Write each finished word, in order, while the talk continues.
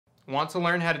Want to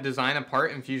learn how to design a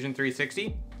part in Fusion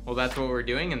 360? Well, that's what we're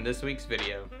doing in this week's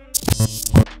video.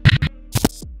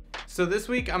 So this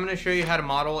week I'm going to show you how to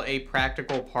model a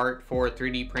practical part for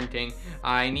 3D printing.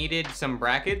 I needed some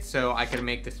brackets so I could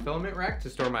make this filament rack to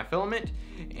store my filament,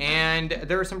 and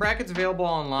there were some brackets available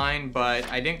online, but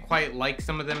I didn't quite like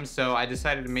some of them, so I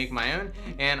decided to make my own,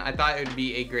 and I thought it would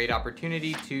be a great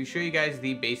opportunity to show you guys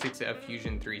the basics of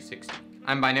Fusion 360.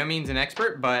 I'm by no means an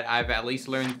expert, but I've at least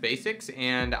learned the basics,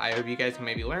 and I hope you guys can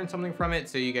maybe learn something from it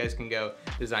so you guys can go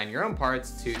design your own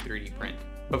parts to 3D print.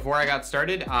 Before I got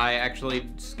started, I actually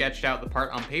sketched out the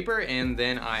part on paper, and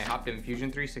then I hopped in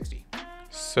Fusion 360.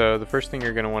 So the first thing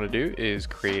you're going to want to do is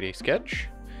create a sketch,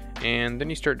 and then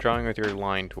you start drawing with your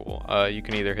line tool. You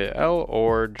can either hit L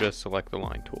or just select the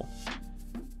line tool.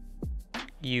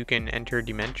 You can enter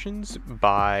dimensions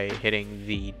by hitting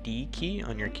the D key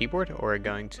on your keyboard or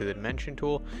going to the dimension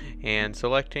tool and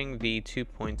selecting the 2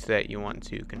 points that you want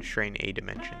to constrain a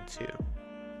dimension to.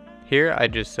 Here I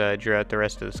just drew out the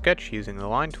rest of the sketch using the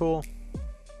line tool,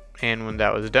 and when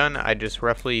that was done I just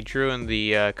roughly drew in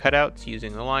the cutouts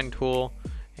using the line tool,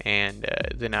 and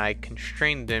then I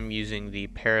constrained them using the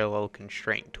parallel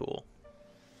constraint tool.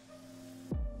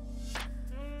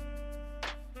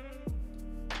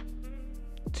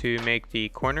 To make the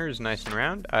corners nice and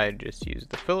round, I just used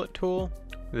the fillet tool.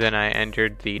 Then I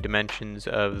entered the dimensions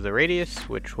of the radius,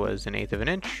 which was 1/8 of an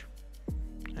inch.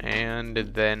 And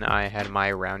then I had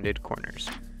my rounded corners.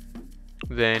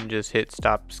 Then just hit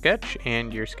stop sketch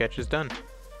and your sketch is done.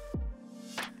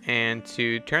 And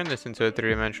to turn this into a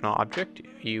three-dimensional object,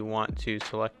 you want to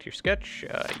select your sketch,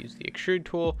 use the extrude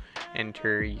tool,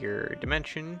 enter your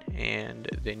dimension, and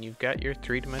then you've got your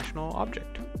three-dimensional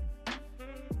object.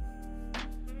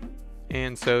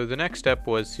 And so the next step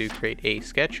was to create a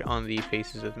sketch on the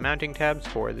faces of the mounting tabs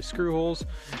for the screw holes,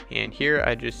 and here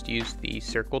I just used the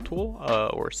circle tool,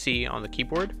 or C on the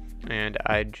keyboard, and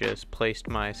I just placed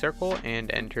my circle and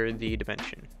entered the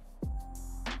dimension.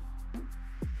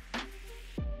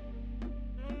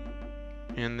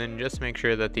 And then just make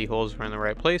sure that the holes were in the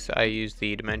right place, I used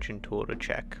the dimension tool to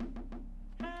check.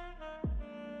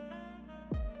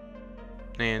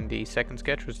 And the second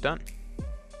sketch was done.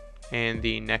 And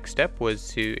the next step was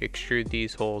to extrude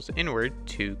these holes inward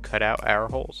to cut out our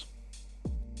holes.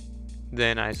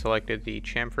 Then I selected the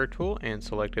chamfer tool and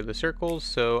selected the circles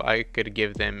so I could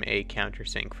give them a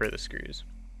countersink for the screws.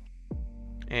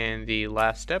 And the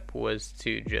last step was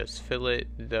to just fillet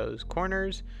those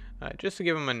corners just to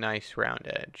give them a nice round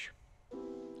edge.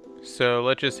 So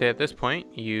let's just say at this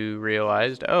point you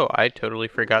realized, oh, I totally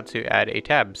forgot to add a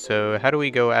tab, so how do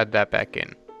we go add that back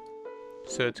in?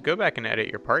 So to go back and edit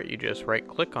your part, you just right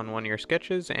click on one of your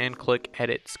sketches and click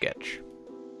Edit Sketch.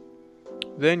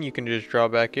 Then you can just draw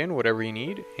back in whatever you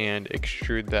need and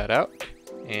extrude that out,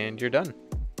 and you're done.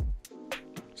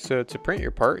 So to print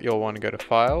your part, you'll want to go to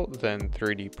File, then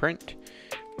 3D Print.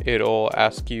 It'll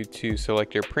ask you to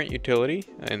select your print utility.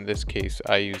 In this case,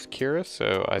 I use Kira,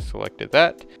 so I selected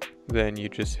that. Then you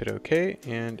just hit OK,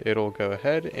 and it'll go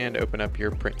ahead and open up your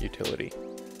print utility.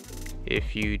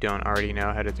 If you don't already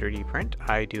know how to 3D print,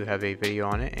 I do have a video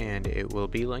on it, and it will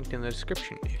be linked in the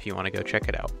description if you want to go check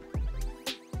it out.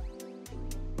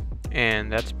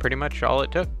 And that's pretty much all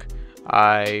it took.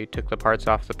 I took the parts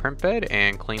off the print bed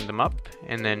and cleaned them up,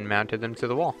 and then mounted them to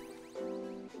the wall.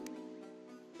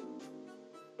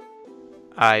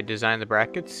 I designed the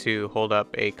brackets to hold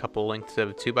up a couple lengths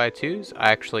of 2x2s.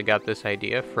 I actually got this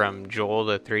idea from Joel,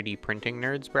 the 3D Printing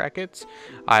Nerd's brackets.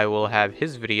 I will have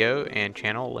his video and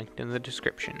channel linked in the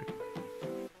description.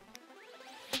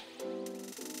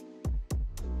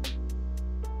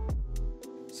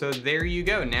 So there you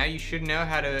go. Now you should know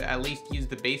how to at least use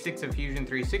the basics of Fusion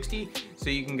 360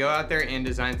 so you can go out there and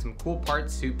design some cool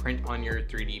parts to print on your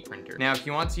 3D printer. Now if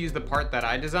you want to use the part that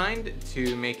I designed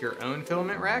to make your own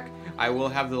filament rack, I will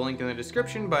have the link in the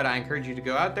description, but I encourage you to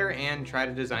go out there and try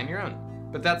to design your own.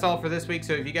 But that's all for this week,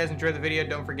 so if you guys enjoyed the video,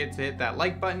 don't forget to hit that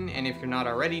like button, and if you're not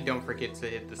already, don't forget to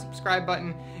hit the subscribe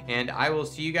button, and I will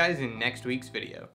see you guys in next week's video.